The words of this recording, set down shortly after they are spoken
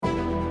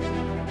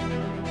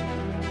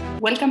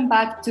Welcome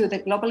back to the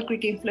Global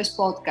Greek Influence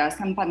podcast.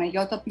 I'm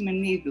Panayota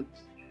Pimenidou.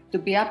 To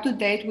be up to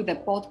date with the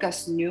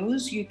podcast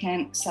news, you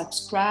can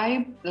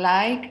subscribe,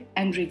 like,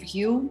 and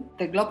review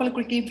the Global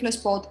Greek Influence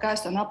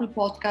podcast on Apple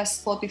Podcasts,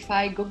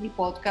 Spotify, Google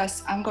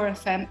Podcasts, Anchor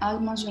FM,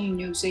 Amazon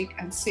Music,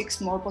 and 6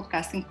 more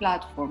podcasting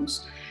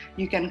platforms.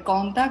 You can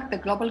contact the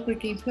Global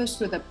Greek Influence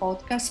through the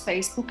podcast,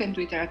 Facebook, and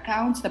Twitter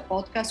accounts, the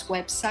podcast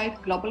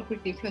website,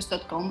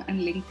 globalgreekinfluence.com,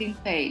 and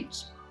LinkedIn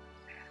page.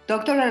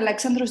 Dr.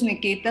 Alexandros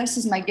Nikitas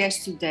is my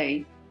guest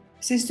today.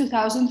 Since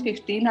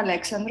 2015,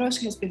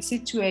 Alexandros has been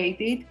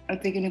situated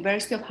at the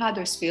University of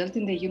Huddersfield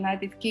in the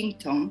United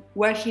Kingdom,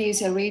 where he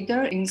is a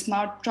reader in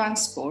Smart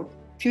Transport,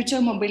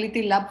 Future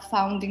Mobility Lab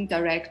founding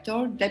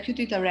director,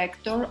 deputy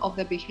director of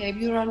the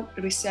Behavioral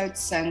Research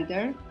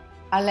Centre.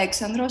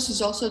 Alexandros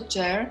is also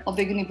chair of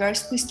the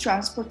university's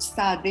transport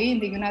study in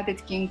the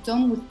United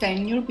Kingdom with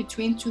tenure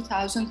between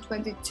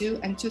 2022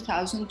 and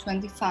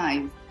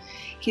 2025.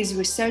 His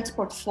research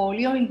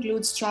portfolio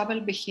includes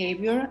travel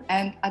behavior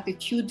and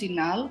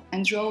attitudinal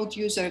and road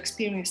user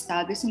experience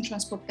studies in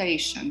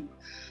transportation.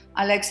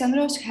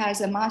 Alexandros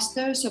has a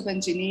Master's of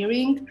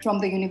Engineering from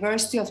the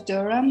University of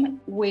Durham,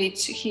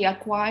 which he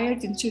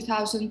acquired in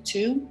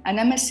 2002, an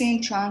MSc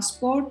in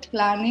Transport,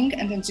 Planning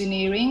and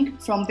Engineering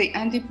from the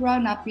Edinburgh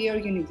Napier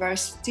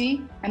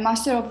University, a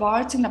Master of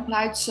Arts in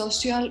Applied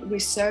Social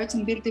Research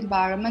and Built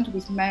Environment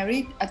with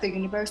merit at the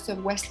University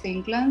of West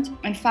England,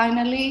 and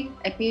finally,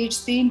 a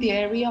PhD in the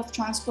area of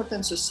Transport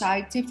and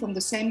Society from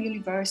the same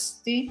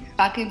university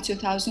back in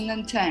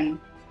 2010.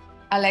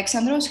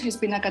 Alexandros has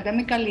been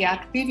academically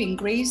active in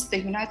Greece, the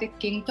United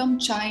Kingdom,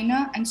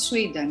 China, and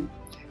Sweden.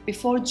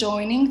 Before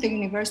joining the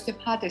University of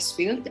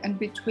Huddersfield and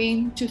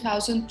between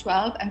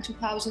 2012 and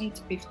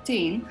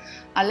 2015,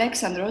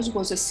 Alexandros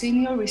was a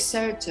senior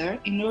researcher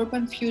in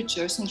urban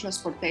futures and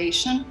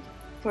transportation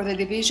for the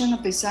Division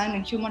of Design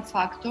and Human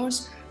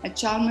Factors at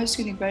Chalmers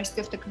University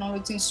of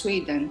Technology in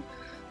Sweden.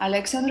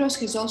 Alexandros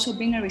has also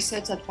been a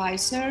research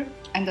advisor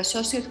and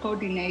associate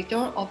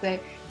coordinator of the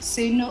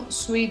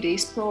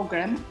Sino-Swedish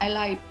program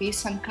LIP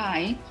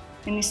Sankai,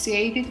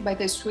 initiated by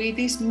the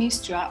Swedish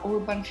Mistra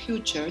Urban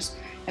Futures,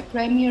 a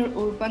premier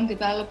urban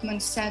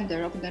development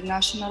center of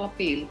international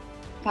appeal.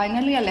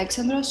 Finally,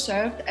 Alexandros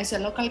served as a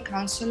local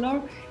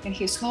councillor in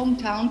his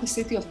hometown, the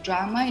city of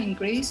Drama in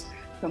Greece,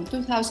 from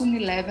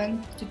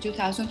 2011 to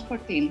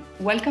 2014.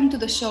 Welcome to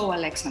the show,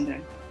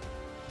 Alexandros.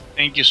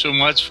 Thank you so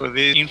much for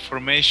the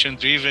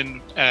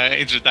information-driven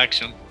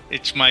introduction.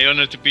 It's my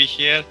honor to be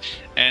here,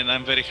 and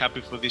I'm very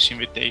happy for this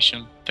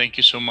invitation. Thank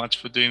you so much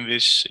for doing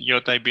this,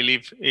 Yota. I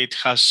believe it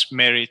has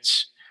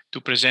merits to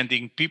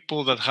presenting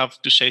people that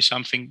have to say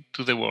something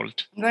to the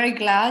world. I'm very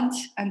glad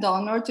and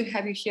honored to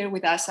have you here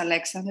with us,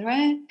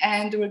 Alexandros.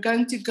 And we're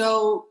going to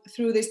go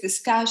through this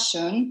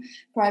discussion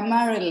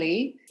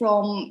primarily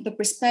from the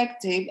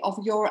perspective of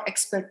your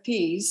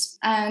expertise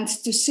and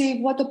to see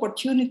what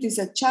opportunities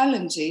and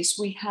challenges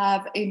we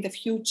have in the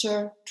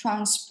future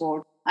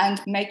transport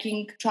and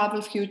making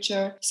travel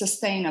future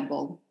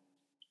sustainable.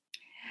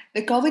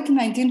 The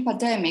COVID-19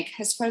 pandemic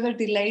has further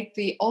delayed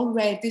the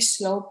already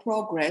slow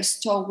progress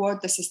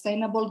toward the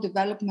Sustainable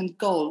Development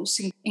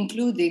Goals,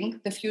 including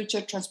the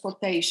future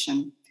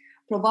transportation.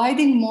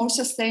 Providing more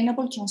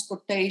sustainable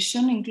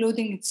transportation,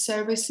 including its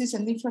services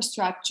and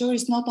infrastructure,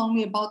 is not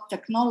only about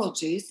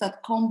technologies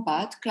that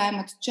combat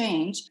climate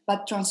change,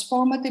 but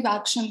transformative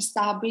action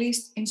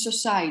established in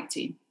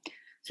society.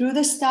 Through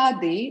the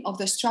study of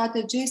the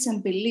strategies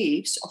and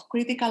beliefs of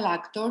critical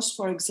actors,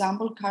 for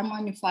example, car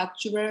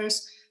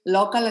manufacturers,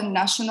 local and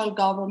national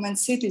government,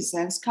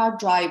 citizens, car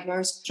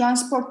drivers,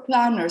 transport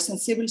planners, and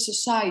civil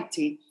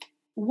society,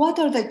 what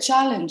are the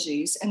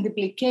challenges and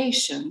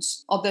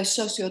implications of the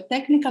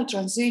socio-technical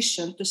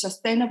transition to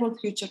sustainable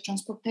future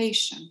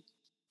transportation?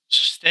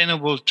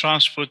 Sustainable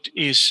transport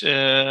is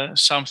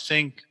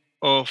something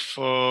of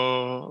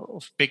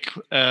big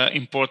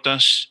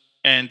importance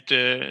and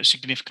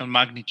significant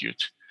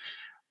magnitude.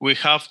 We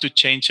have to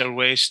change our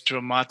ways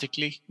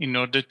dramatically in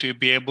order to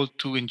be able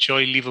to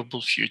enjoy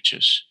livable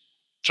futures.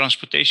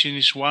 Transportation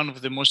is one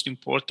of the most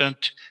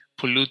important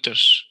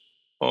polluters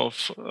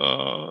of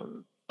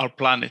our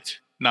planet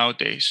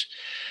nowadays.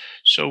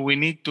 So we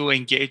need to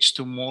engage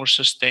to more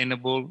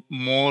sustainable,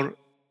 more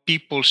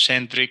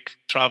people-centric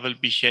travel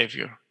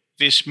behavior.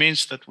 This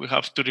means that we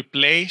have to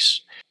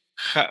replace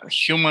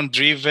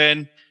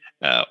human-driven,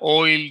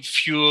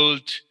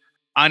 oil-fueled,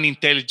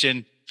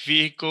 unintelligent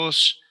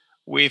vehicles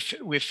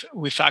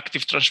with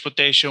active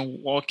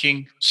transportation,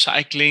 walking,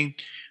 cycling,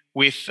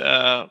 with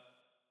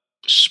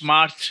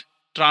smart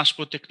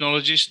transport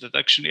technologies that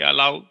actually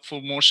allow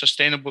for more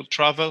sustainable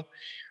travel.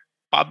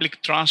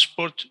 Public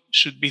transport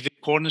should be the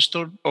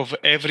cornerstone of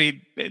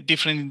every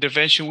different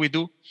intervention we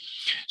do.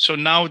 So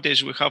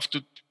nowadays we have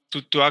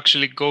to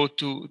actually go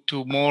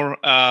to more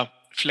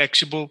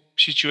flexible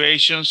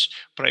situations,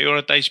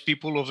 prioritize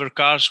people over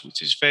cars,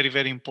 which is very,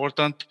 very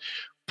important,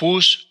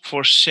 push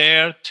for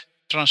shared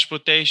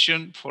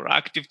transportation, for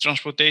active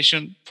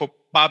transportation, for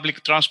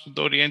public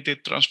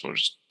transport-oriented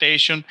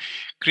transportation,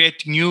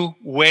 create new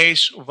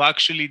ways of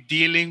actually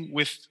dealing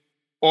with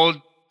all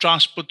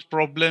transport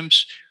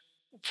problems,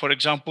 for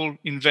example,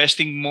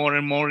 investing more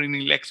and more in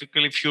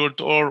electrically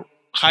fueled or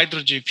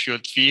hydrogen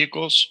fueled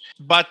vehicles,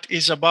 but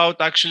is about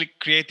actually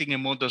creating a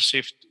modal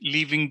shift,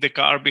 leaving the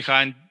car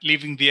behind,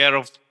 leaving the era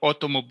of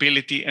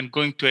automobility and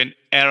going to an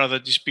era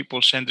that is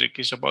people centric,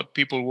 is about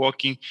people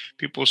walking,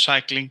 people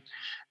cycling.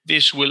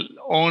 This will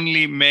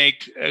only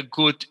make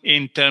good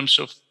in terms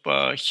of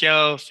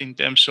health, in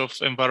terms of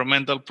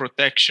environmental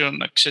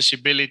protection,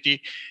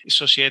 accessibility,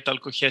 societal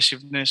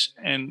cohesiveness,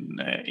 and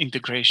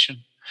integration.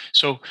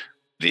 So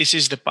this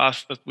is the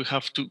path that we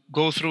have to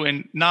go through.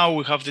 And now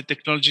we have the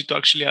technology to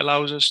actually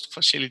allow us to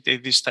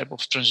facilitate this type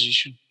of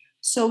transition.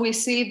 So we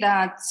see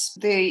that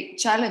the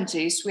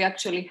challenges we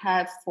actually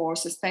have for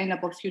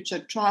sustainable future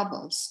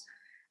travels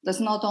does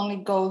not only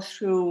go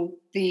through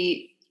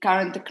the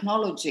current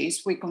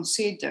technologies we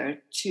consider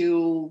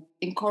to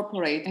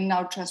incorporate in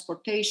our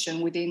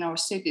transportation within our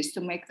cities to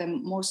make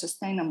them more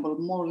sustainable,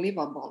 more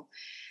livable,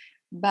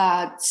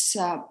 but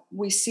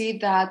we see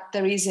that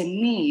there is a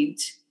need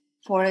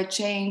for a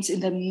change in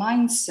the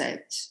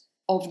mindset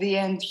of the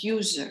end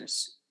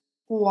users,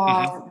 who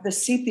are the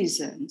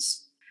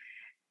citizens,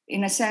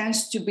 in a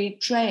sense, to be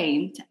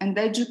trained and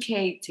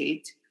educated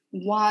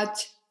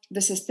what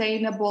the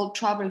sustainable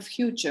travel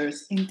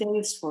futures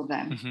entails for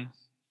them.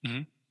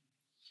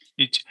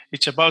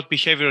 It's about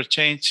behavioral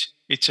change.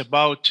 It's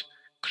about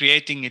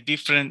creating a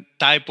different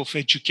type of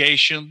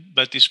education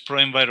that is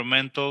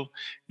pro-environmental.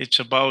 It's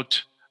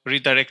about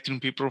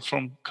redirecting people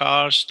from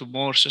cars to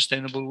more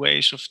sustainable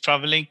ways of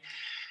traveling.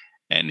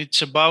 And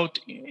it's about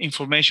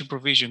information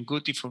provision,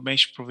 good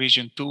information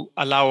provision to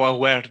allow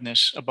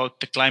awareness about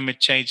the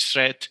climate change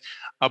threat,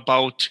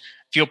 about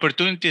the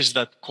opportunities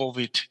that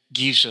COVID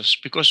gives us,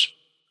 because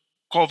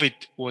COVID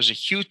was a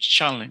huge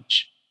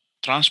challenge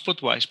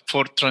transport-wise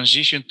for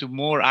transition to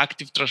more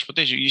active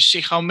transportation. You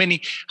see how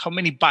many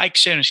bike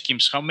sharing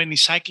schemes, how many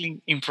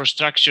cycling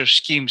infrastructure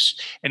schemes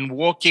and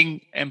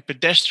walking and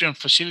pedestrian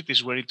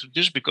facilities were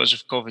introduced because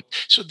of COVID.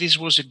 So this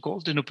was a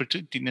golden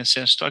opportunity in a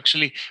sense to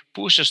actually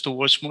push us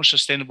towards more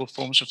sustainable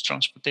forms of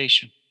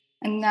transportation.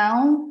 And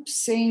now,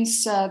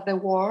 since the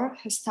war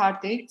has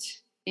started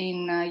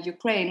in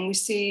Ukraine, we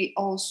see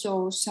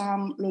also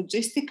some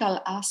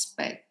logistical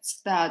aspects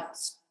that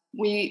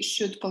we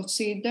should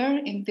consider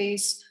in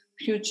these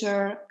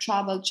future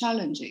travel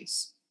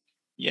challenges.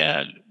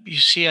 Yeah, you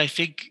see, I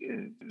think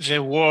the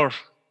war,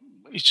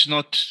 it's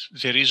not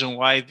the reason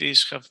why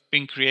these have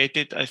been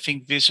created. I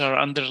think these are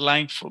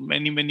underlying for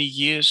many, many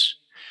years.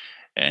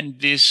 And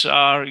these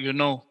are,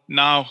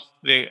 now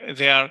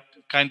they are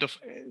kind of,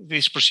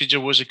 this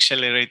procedure was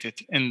accelerated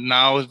and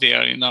now they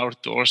are in our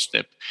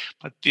doorstep.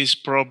 But these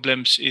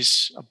problems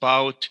is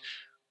about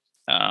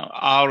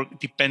our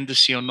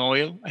dependency on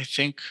oil, I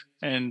think,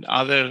 and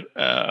other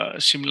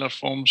similar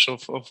forms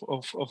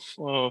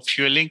of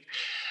fueling.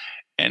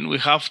 And we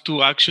have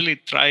to actually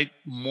try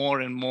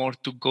more and more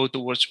to go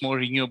towards more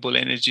renewable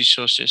energy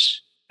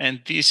sources.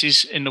 And this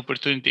is an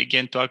opportunity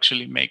again to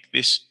actually make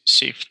this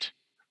shift.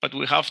 But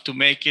we have to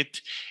make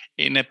it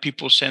in a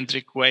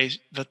people-centric way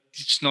that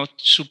it's not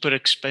super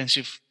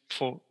expensive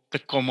for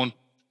the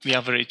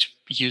average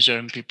user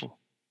and people.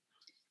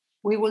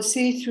 We will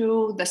see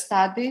through the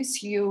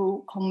studies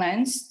you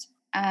commenced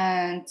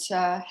and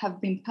have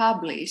been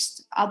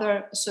published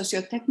other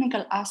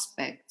socio-technical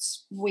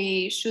aspects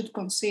we should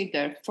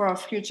consider for our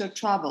future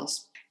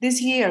travels.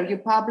 This year, you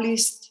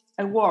published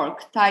a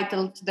work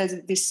titled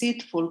The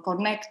Deceitful,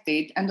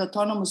 Connected and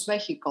Autonomous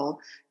Vehicle,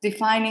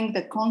 defining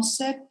the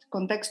concept,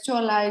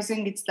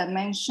 contextualizing its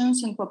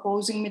dimensions, and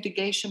proposing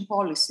mitigation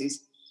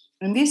policies.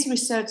 In this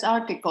research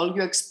article,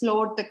 you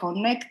explored the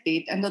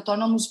connected and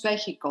autonomous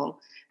vehicle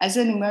as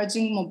an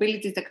emerging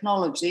mobility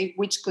technology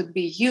which could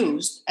be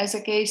used as a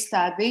case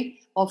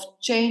study of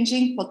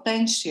changing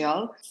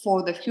potential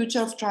for the future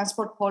of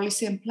transport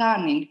policy and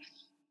planning.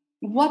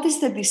 What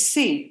is the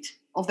deceit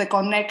of the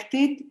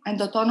connected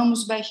and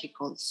autonomous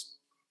vehicles?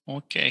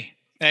 Okay,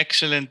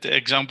 excellent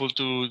example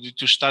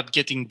to start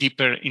getting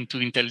deeper into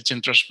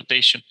intelligent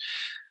transportation.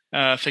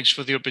 Thanks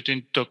for the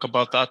opportunity to talk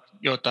about that,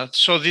 Jota.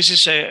 So this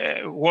is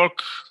a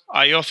work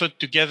I authored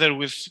together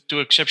with two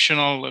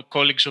exceptional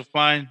colleagues of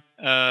mine,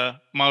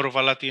 Mauro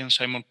Valati and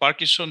Simon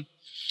Parkinson.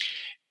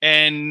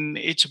 And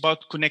it's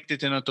about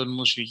connected and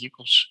autonomous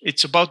vehicles.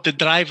 It's about the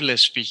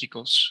driverless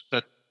vehicles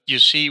that you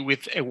see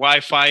with a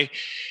Wi-Fi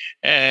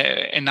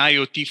and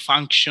IoT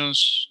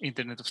functions,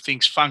 Internet of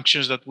Things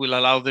functions that will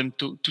allow them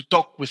to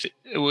talk with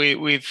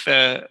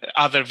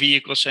other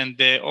vehicles and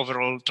the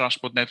overall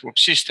transport network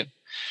system.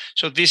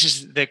 So this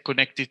is the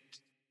connected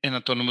and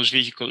autonomous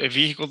vehicle, a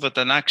vehicle that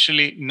can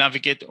actually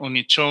navigate on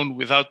its own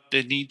without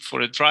the need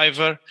for a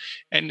driver,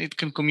 and it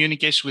can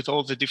communicate with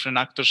all the different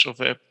actors of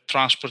a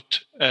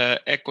transport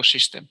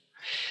ecosystem.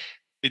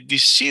 The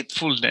deceit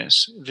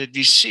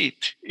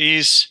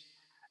is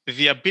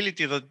the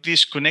ability that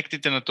these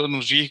connected and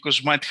autonomous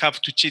vehicles might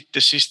have to cheat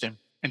the system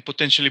and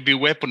potentially be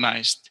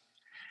weaponized.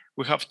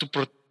 We have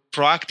to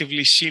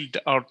proactively shield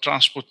our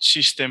transport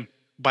system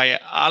by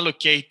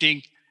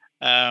allocating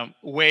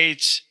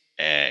weights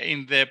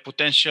in the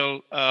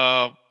potential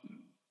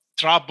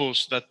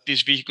troubles that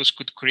these vehicles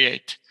could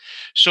create.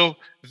 So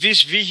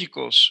these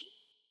vehicles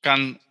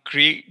can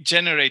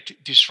generate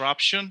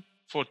disruption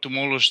for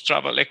tomorrow's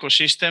travel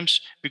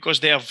ecosystems because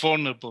they are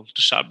vulnerable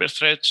to cyber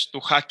threats, to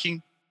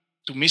hacking,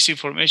 to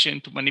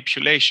misinformation, to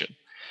manipulation.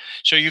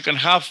 So you can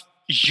have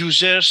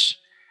users,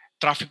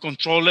 traffic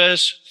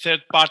controllers,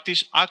 third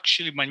parties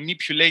actually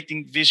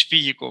manipulating this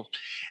vehicle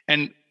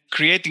and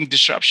creating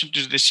disruption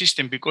to the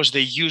system because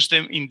they use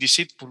them in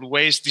deceitful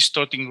ways,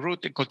 distorting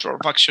route and control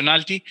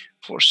functionality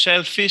for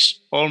selfish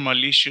or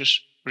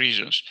malicious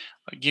reasons.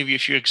 I'll give you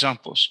a few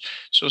examples.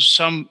 So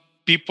some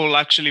people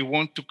actually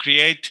want to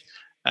create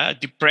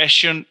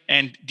depression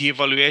and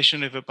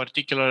de-evaluation of a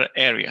particular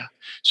area.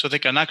 So they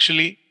can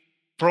actually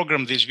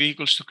program these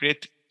vehicles to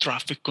create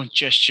traffic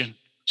congestion,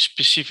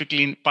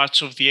 specifically in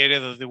parts of the area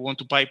that they want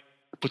to buy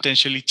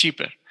potentially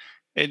cheaper.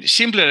 A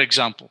simpler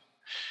example,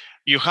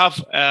 you have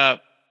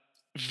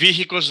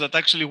vehicles that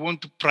actually want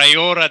to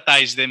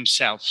prioritize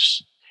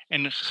themselves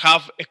and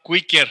have a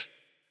quicker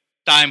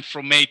time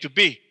from A to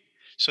B.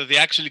 So they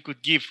actually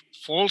could give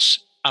false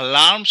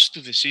alarms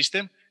to the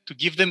system to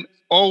give them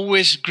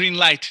always green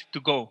light to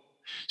go.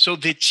 So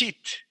they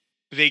cheat.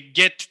 They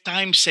get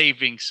time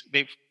savings.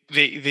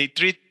 They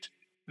treat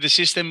the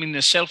system in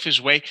a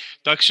selfish way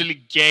to actually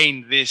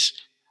gain these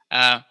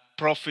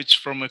profits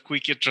from a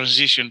quicker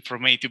transition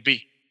from A to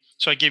B.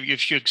 So I gave you a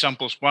few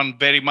examples. One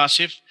very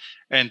massive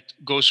and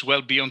goes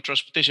well beyond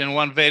transportation.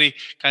 One very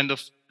kind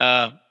of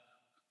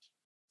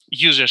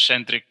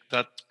user-centric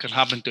that can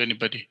happen to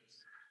anybody.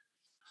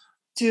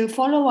 To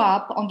follow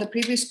up on the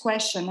previous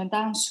question and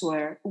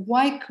answer,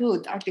 why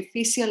could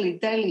artificial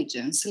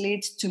intelligence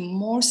lead to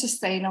more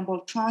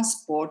sustainable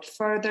transport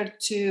further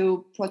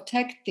to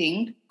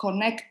protecting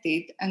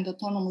connected and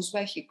autonomous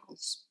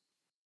vehicles?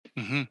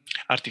 Mm-hmm.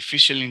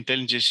 Artificial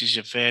intelligence is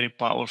a very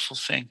powerful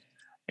thing.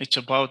 It's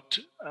about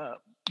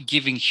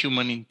giving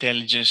human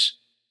intelligence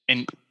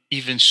and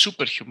even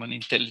superhuman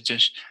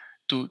intelligence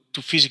to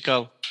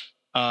physical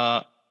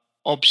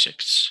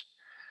objects.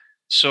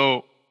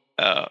 So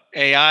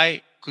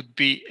AI could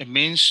be a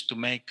means to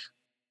make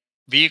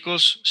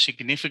vehicles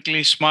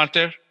significantly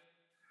smarter,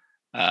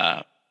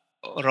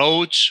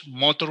 roads,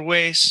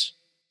 motorways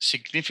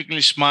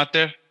significantly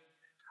smarter,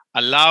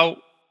 allow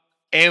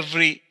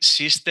every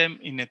system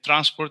in a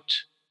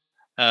transport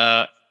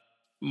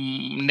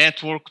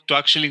network to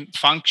actually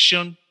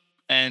function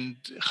and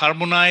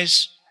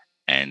harmonize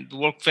and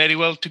work very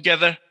well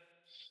together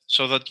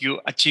so that you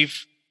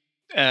achieve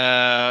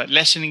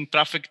lessening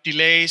traffic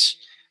delays,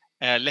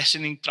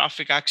 lessening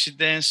traffic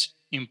accidents,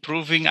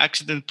 improving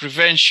accident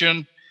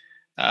prevention,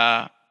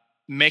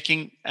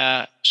 making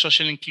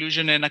social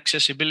inclusion and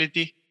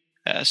accessibility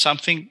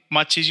something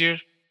much easier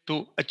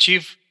to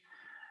achieve,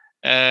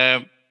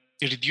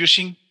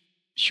 reducing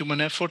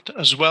human effort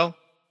as well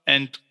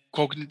and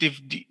cognitive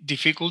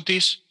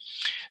difficulties.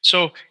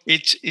 So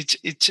it's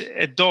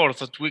a door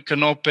that we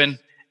can open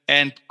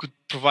and could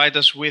provide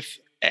us with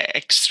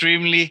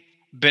extremely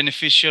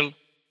beneficial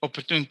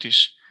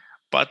opportunities.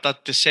 But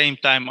at the same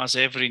time, as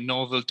every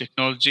novel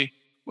technology,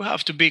 we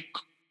have to be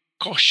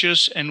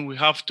cautious and we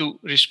have to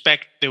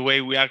respect the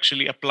way we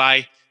actually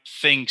apply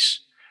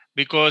things.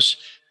 Because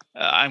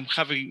I'm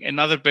having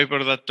another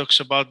paper that talks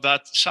about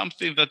that.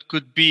 Something that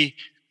could be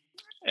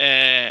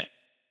a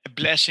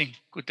blessing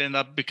could end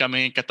up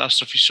becoming a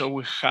catastrophe. So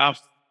we have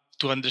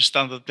to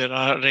understand that there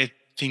are red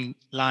thin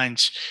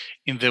lines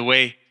in the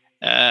way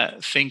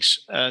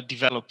things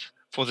develop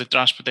for the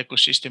transport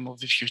ecosystem of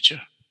the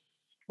future.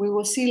 We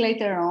will see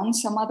later on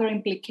some other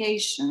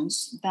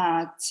implications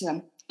that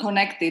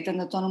connected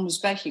and autonomous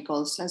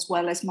vehicles, as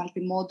well as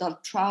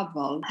multimodal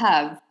travel,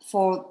 have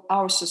for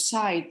our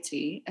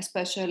society,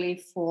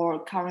 especially for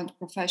current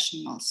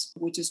professionals,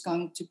 which is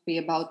going to be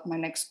about my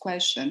next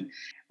question.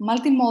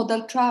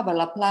 Multimodal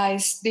travel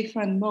applies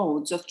different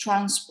modes of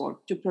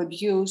transport to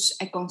produce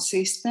a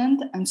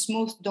consistent and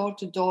smooth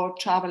door-to-door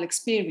travel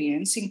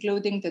experience,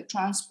 including the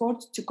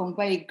transport to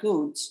convey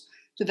goods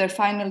to their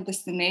final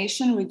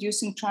destination,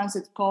 reducing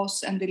transit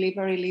costs and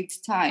delivery lead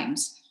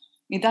times.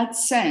 In that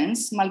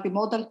sense,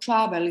 multimodal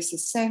travel is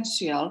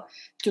essential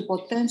to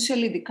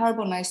potentially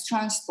decarbonize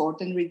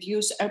transport and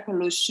reduce air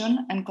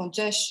pollution and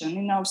congestion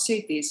in our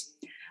cities.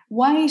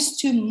 Why is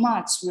too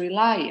much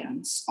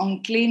reliance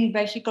on clean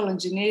vehicle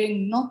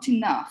engineering not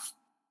enough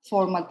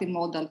for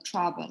multimodal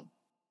travel?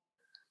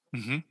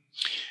 Mm-hmm.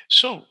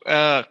 So,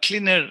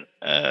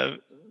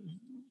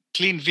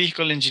 clean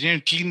vehicle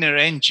engineering, cleaner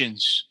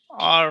engines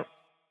are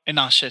an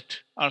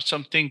asset, are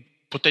something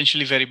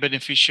potentially very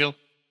beneficial.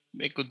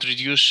 They could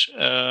reduce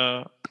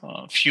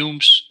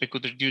fumes, they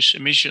could reduce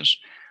emissions,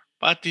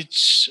 but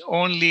it's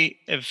only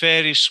a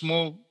very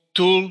small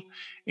tool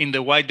in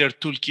the wider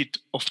toolkit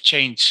of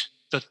change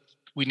that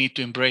we need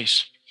to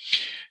embrace.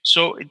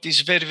 So it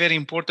is very, very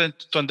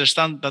important to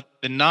understand that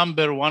the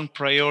number one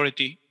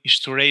priority is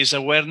to raise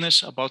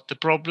awareness about the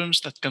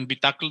problems that can be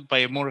tackled by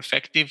a more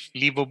effective,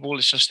 livable,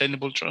 and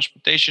sustainable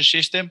transportation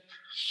system.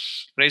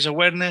 Raise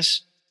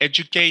awareness,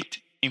 educate,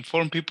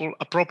 inform people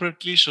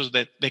appropriately so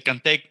that they can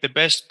take the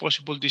best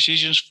possible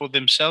decisions for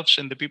themselves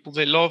and the people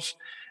they love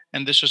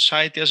and the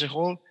society as a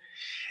whole,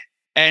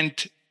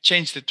 and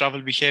change the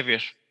travel behavior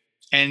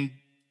and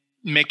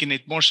making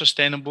it more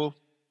sustainable,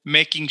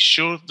 making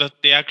sure that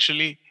they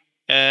actually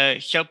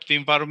help the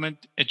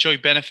environment enjoy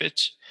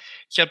benefits,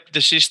 help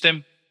the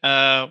system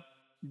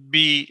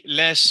be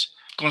less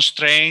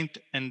constrained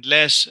and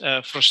less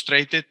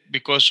frustrated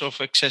because of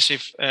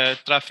excessive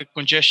traffic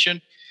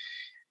congestion.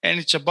 And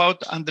it's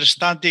about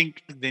understanding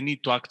the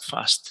need to act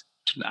fast,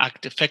 to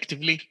act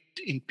effectively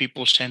in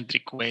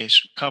people-centric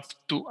ways. We have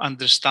to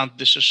understand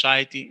the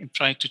society and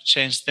try to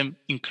change them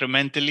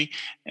incrementally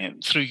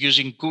through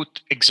using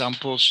good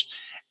examples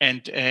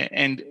and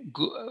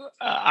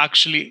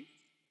actually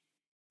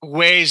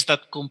ways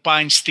that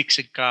combine sticks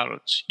and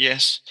carrots.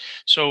 Yes.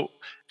 So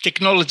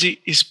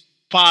technology is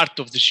part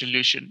of the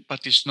solution,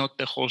 but it's not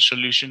the whole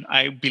solution.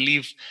 I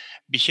believe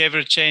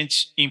behavior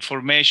change,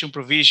 information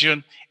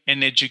provision,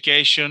 and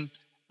education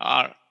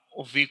are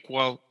of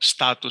equal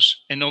status.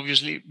 And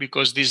obviously,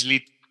 because these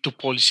lead to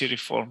policy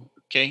reform,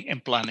 okay,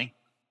 and planning.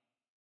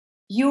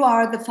 You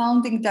are the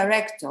founding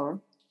director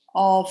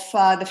of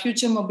the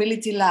Future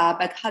Mobility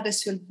Lab at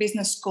Huddersfield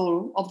Business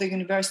School of the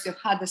University of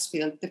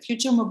Huddersfield. The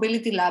Future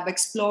Mobility Lab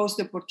explores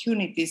the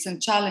opportunities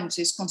and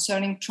challenges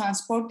concerning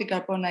transport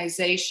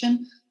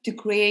decarbonization to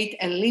create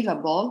a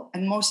livable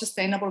and more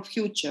sustainable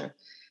future.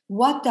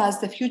 What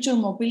does the Future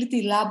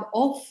Mobility Lab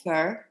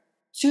offer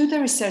to the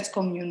research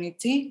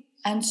community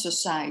and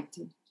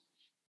society?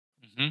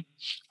 Mm-hmm.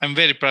 I'm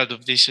very proud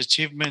of this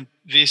achievement.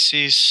 This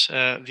is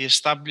the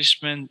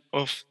establishment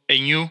of a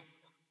new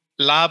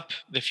lab,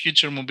 the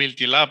Future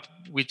Mobility Lab,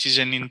 which is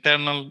an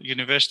internal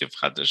University of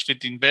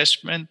Huddersfield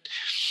investment,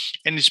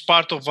 and it's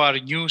part of our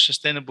new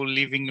Sustainable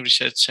Living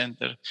Research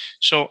Center.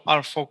 So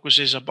our focus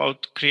is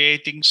about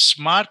creating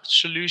smart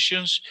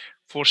solutions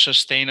for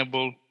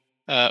sustainable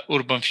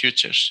urban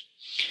futures.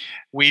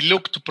 We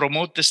look to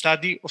promote the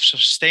study of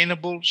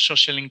sustainable,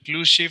 social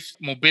inclusive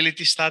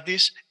mobility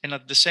studies, and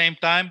at the same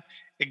time,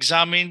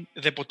 examine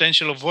the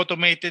potential of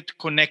automated,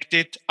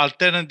 connected,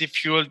 alternative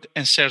fueled,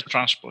 and shared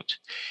transport.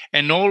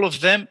 And all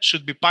of them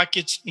should be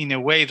packaged in a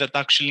way that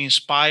actually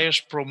inspires,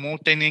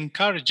 promotes, and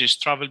encourages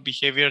travel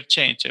behavior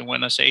change. And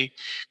when I say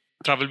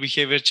travel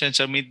behavior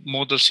change, I mean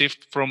modal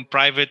shift from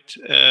private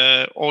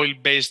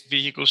oil-based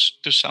vehicles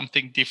to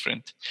something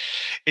different.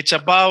 It's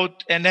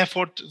about an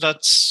effort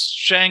that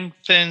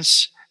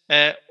strengthens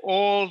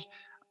all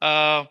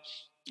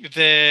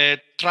the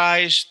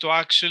tries to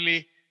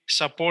actually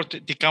support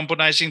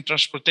decarbonizing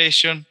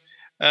transportation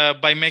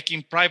by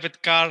making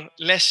private car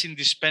less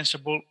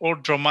indispensable or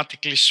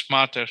dramatically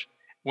smarter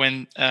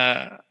when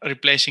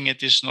replacing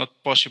it is not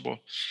possible.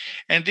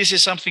 And this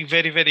is something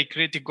very, very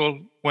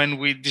critical when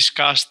we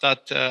discuss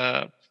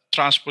that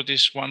transport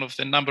is one of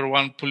the number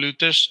one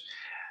polluters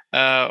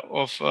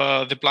of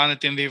the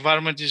planet and the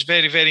environment. Is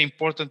very, very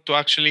important to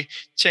actually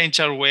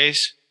change our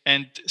ways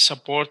and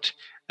support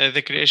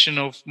the creation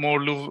of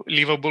more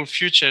livable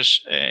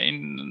futures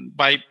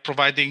by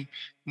providing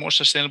more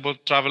sustainable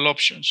travel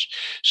options.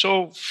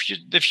 So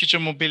the Future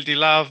Mobility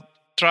Lab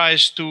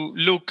tries to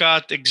look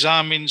at,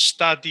 examine,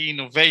 study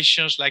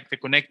innovations like the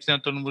connected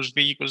autonomous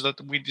vehicles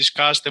that we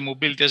discussed, the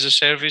mobility as a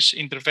service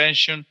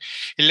intervention,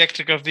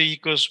 electrical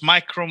vehicles,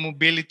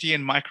 micromobility,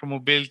 and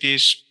micromobility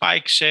is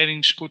bike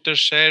sharing, scooter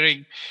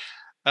sharing,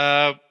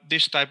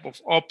 this type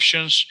of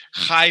options,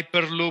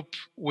 Hyperloop,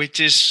 which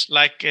is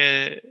like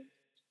a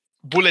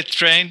bullet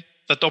train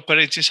that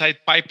operates inside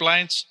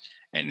pipelines,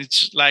 and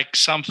it's like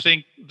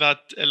something that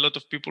a lot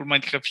of people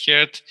might have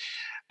heard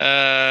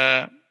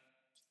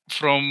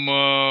from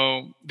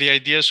the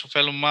ideas of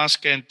Elon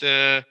Musk and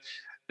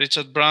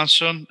Richard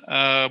Branson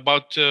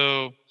about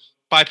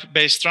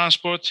pipe-based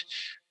transport.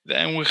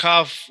 Then we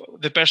have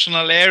the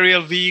personal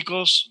aerial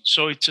vehicles,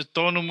 so it's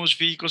autonomous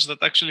vehicles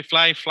that actually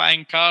fly,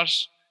 flying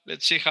cars.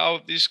 Let's see how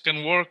this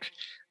can work.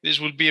 This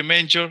will be a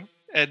major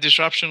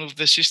disruption of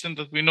the system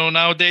that we know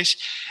nowadays.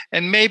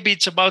 And maybe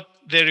it's about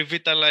the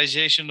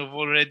revitalization of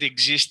already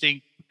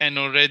existing and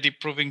already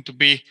proving to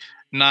be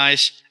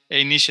nice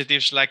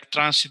initiatives like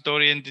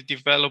transit-oriented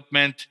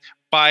development,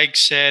 bike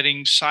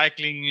sharing,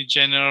 cycling in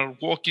general,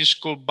 walking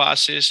school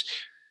buses.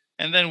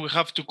 And then we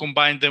have to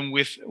combine them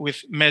with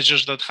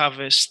measures that have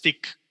a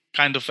stick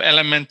kind of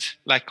element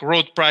like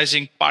road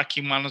pricing,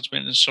 parking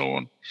management, and so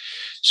on.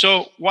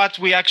 So what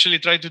we actually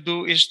try to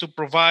do is to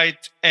provide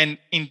an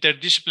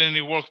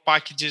interdisciplinary work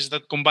packages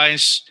that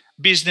combines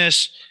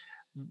business,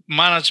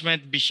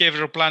 management,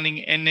 behavioral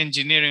planning, and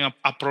engineering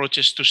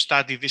approaches to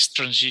study this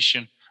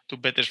transition to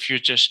better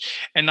futures.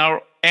 And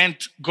our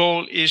end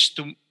goal is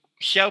to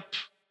help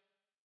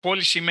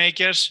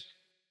policymakers,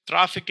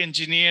 traffic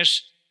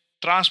engineers,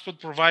 transport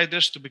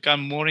providers to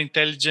become more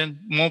intelligent,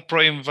 more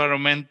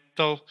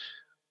pro-environmental,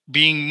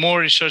 being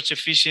more research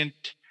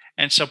efficient,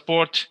 and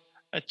support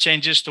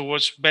changes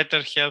towards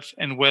better health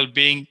and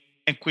well-being,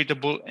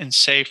 equitable and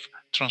safe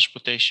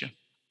transportation.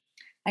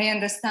 I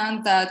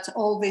understand that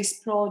all these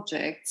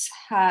projects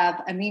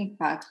have an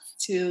impact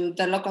to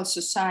the local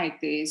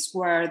societies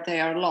where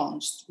they are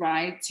launched,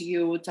 right?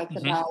 You talked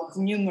about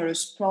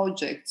numerous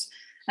projects,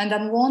 and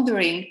I'm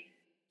wondering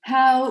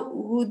how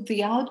would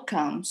the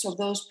outcomes of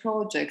those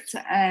projects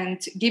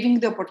and giving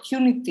the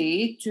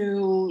opportunity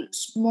to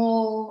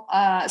small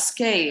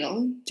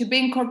scale to be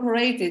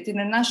incorporated in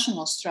a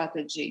national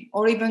strategy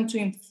or even to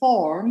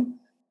inform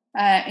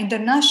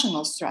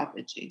international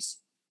strategies.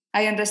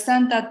 I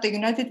understand that the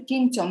United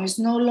Kingdom is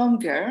no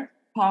longer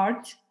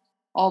part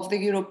of the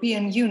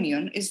European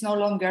Union, is no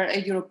longer a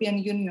European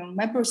Union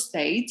member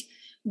state,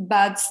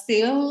 but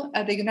still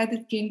the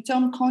United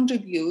Kingdom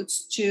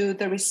contributes to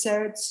the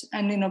Research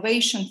and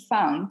Innovation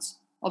Fund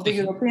of the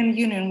European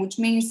Union, which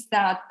means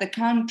that the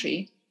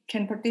country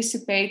can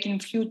participate in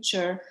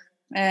future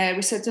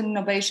research and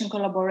innovation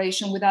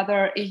collaboration with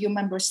other EU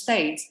member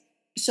states.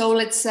 So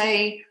let's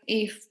say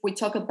if we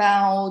talk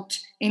about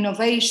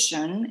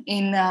innovation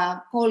in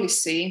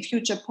policy, in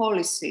future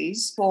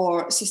policies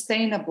for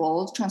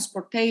sustainable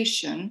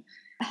transportation,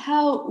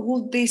 how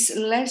would these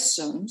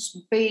lessons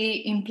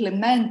be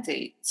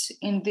implemented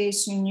in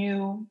these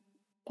new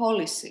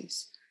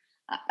policies?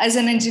 As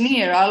an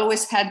engineer, I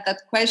always had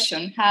that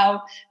question,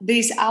 how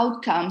these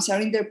outcomes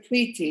are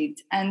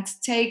interpreted and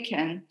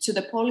taken to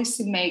the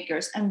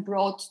policymakers and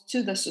brought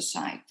to the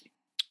society.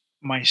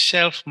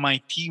 Myself, my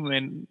team,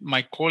 and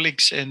my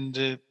colleagues, and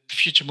the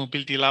Future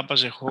Mobility Lab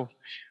as a whole,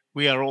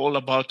 we are all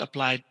about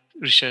applied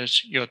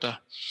research, Yota.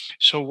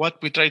 So what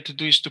we try to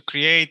do is to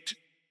create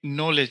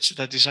knowledge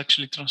that is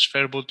actually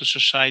transferable to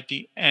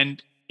society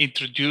and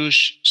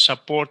introduce,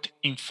 support,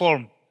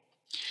 inform.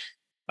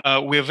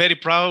 We are very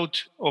proud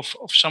of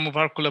some of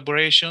our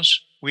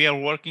collaborations. We are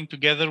working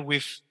together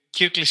with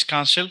Kirklees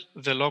Council,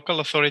 the local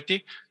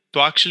authority,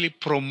 to actually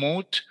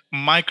promote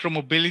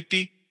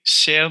micromobility,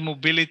 shared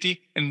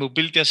mobility, and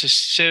mobility as a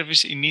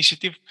service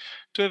initiative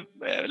to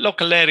a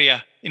local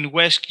area in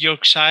West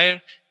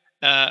Yorkshire,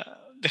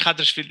 the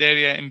Huddersfield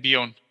area and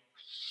beyond.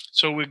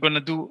 So we're going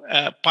to do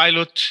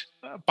pilots,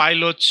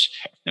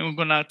 and we're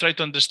going to try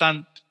to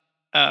understand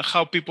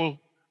how people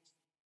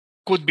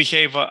could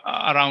behave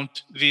around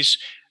these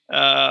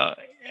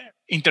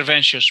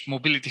interventions.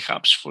 Mobility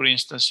hubs, for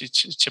instance,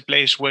 it's a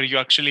place where you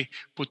actually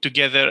put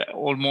together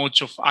all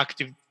modes of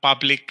active,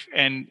 public,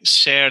 and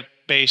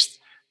shared-based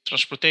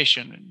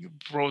transportation. You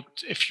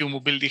brought a few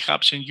mobility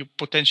hubs and you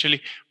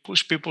potentially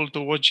push people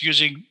towards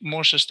using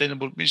more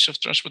sustainable means of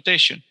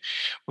transportation.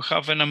 We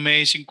have an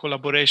amazing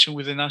collaboration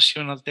with the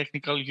National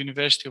Technical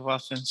University of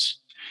Athens,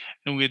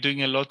 and we're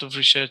doing a lot of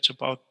research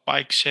about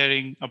bike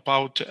sharing,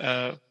 about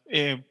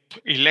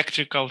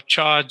electrical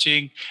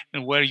charging,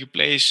 and where you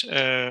place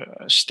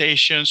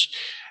stations.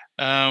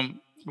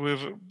 And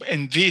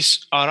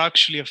these are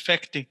actually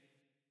affecting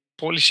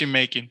policy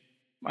making.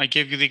 I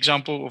gave you the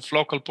example of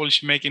local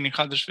policy making in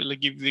Huddersfield. I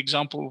give you the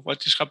example of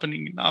what is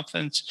happening in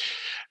Athens.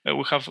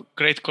 We have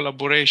great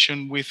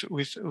collaboration with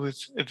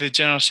the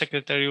General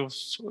Secretary of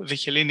the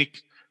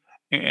Hellenic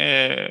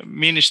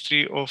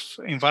Ministry of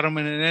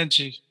Environment and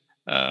Energy,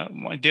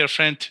 my dear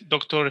friend,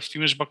 Dr.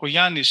 Efthymios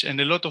Bakoyannis, and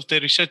a lot of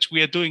the research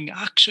we are doing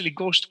actually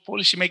goes to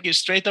policymakers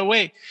straight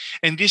away.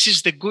 And this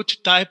is the good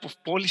type of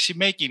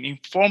policymaking,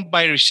 informed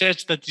by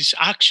research that is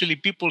actually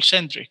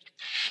people-centric.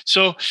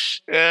 So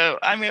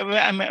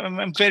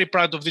I'm very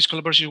proud of this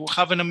collaboration. We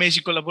have an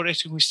amazing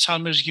collaboration with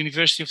Chalmers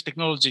University of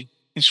Technology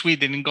in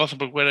Sweden, in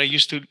Gothenburg, where I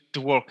used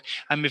to work.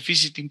 I'm a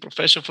visiting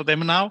professor for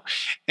them now,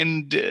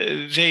 and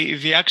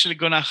they actually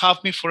going to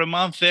have me for a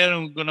month there,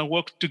 and we're going to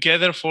work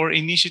together for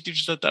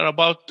initiatives that are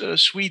about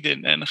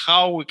Sweden and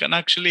how we can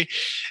actually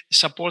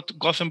support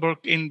Gothenburg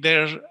in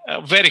their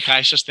very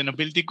high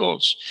sustainability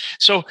goals.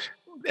 So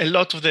a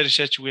lot of the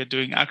research we are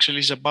doing actually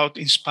is about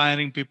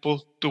inspiring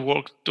people to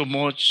work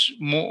towards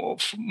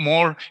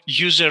more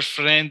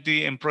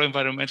user-friendly and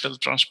pro-environmental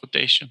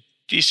transportation.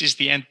 This is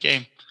the end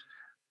game.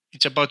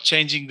 It's about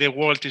changing the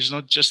world. It's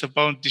not just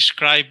about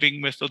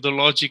describing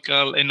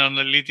methodological and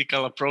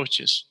analytical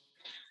approaches.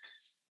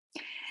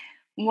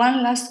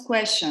 One last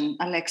question,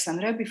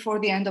 Alexandre, before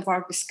the end of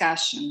our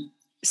discussion.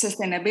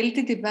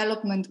 Sustainability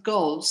development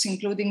goals,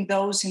 including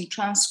those in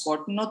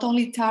transport, not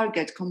only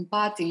target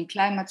combating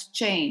climate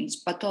change,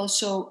 but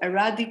also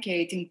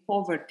eradicating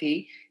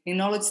poverty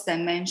in all its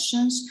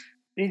dimensions,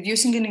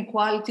 reducing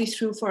inequality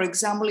through, for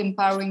example,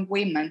 empowering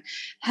women.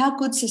 How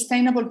could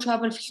sustainable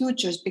travel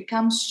futures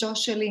become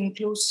socially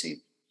inclusive?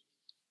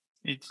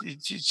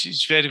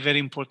 It's very, very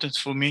important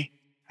for me.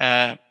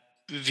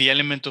 The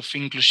element of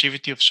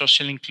inclusivity, of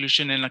social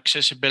inclusion and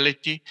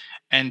accessibility,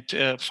 and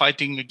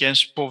fighting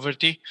against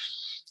poverty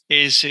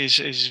is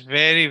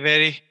very,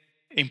 very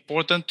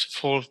important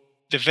for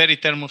the very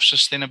term of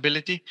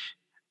sustainability.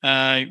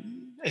 A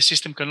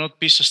system cannot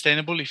be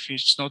sustainable if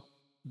it's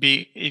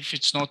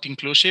not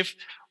inclusive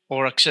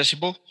or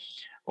accessible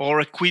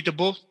or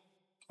equitable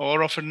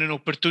or offering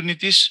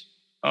opportunities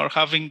or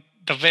having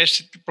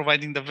diversity,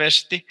 providing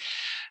diversity.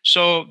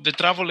 So the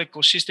travel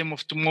ecosystem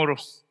of tomorrow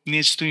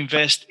needs to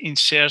invest in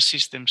shared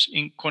systems,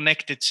 in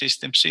connected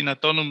systems, in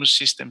autonomous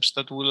systems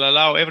that will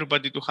allow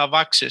everybody to have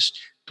access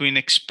to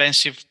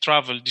inexpensive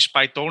travel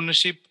despite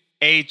ownership,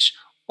 age,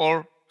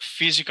 or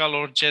physical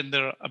or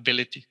gender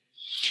ability.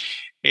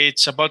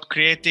 It's about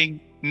creating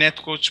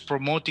networks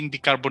promoting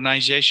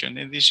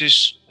decarbonization. And this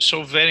is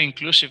so very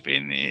inclusive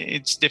in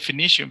its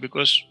definition,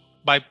 because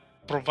by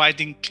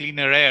providing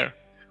cleaner air,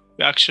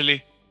 we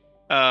actually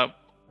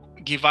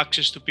give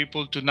access to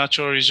people to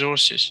natural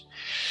resources.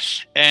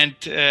 And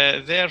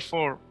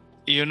therefore,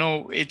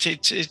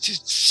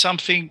 it's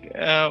something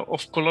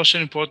of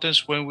colossal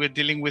importance when we're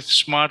dealing with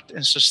smart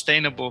and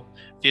sustainable,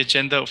 the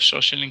agenda of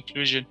social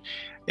inclusion.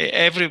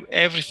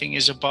 Everything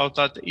is about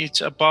that.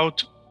 It's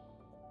about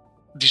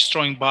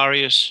destroying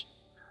barriers,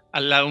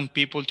 allowing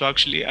people to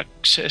actually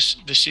access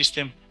the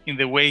system in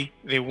the way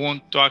they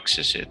want to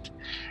access it,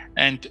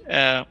 and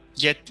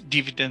get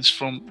dividends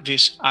from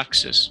this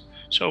access.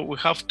 So we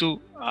have to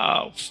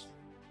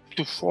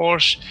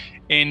force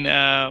in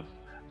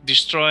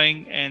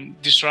destroying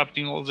and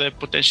disrupting all the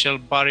potential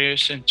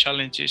barriers and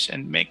challenges,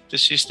 and make the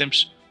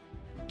systems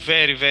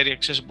very, very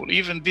accessible.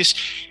 Even this,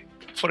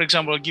 for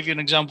example, I'll give you an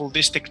example,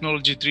 these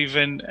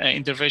technology-driven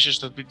interventions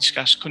that we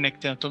discussed,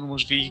 connected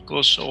autonomous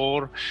vehicles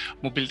or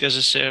mobility as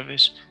a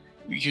service,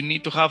 you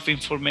need to have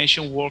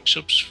information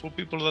workshops for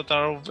people that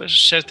are of a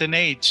certain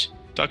age,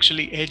 to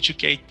actually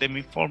educate them,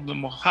 inform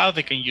them of how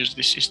they can use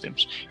these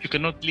systems. You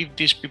cannot leave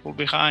these people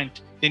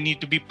behind. They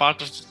need to be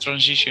part of the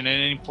transition,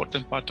 and an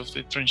important part of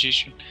the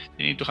transition.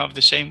 They need to have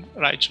the same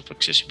rights of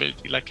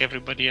accessibility like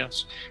everybody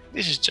else.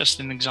 This is just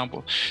an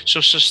example.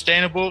 So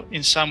sustainable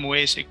in some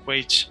ways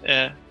equates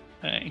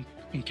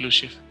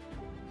inclusive.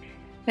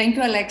 Thank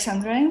you,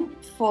 Alexandre,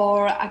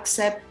 for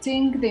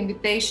accepting the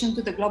invitation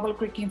to the Global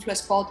Greek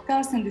Influence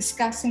podcast and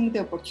discussing the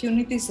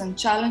opportunities and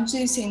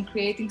challenges in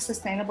creating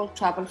sustainable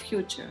travel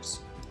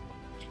futures.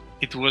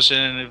 It was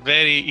a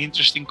very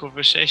interesting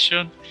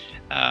conversation.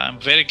 I'm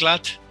very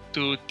glad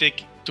to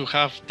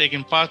have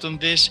taken part on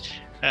this.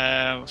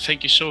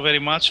 Thank you so very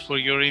much for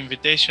your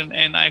invitation,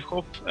 and I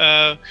hope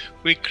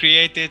we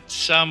created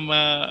some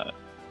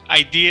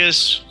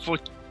ideas for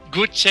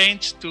good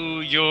change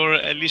to your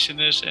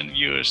listeners and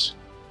viewers.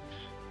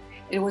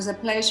 It was a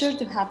pleasure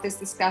to have this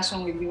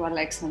discussion with you,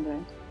 Alexandre.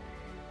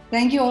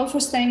 Thank you all for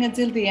staying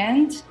until the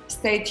end.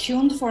 Stay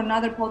tuned for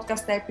another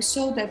podcast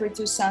episode every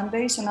 2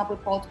 Sundays on Apple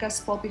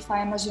Podcasts, Spotify,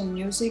 Amazon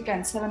Music,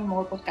 and 7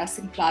 more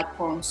podcasting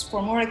platforms.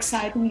 For more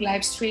exciting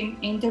live stream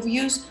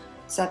interviews,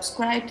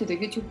 subscribe to the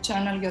YouTube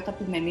channel Yota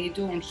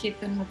Pimenidou and hit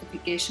the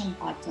notification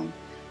button.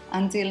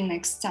 Until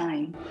next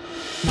time.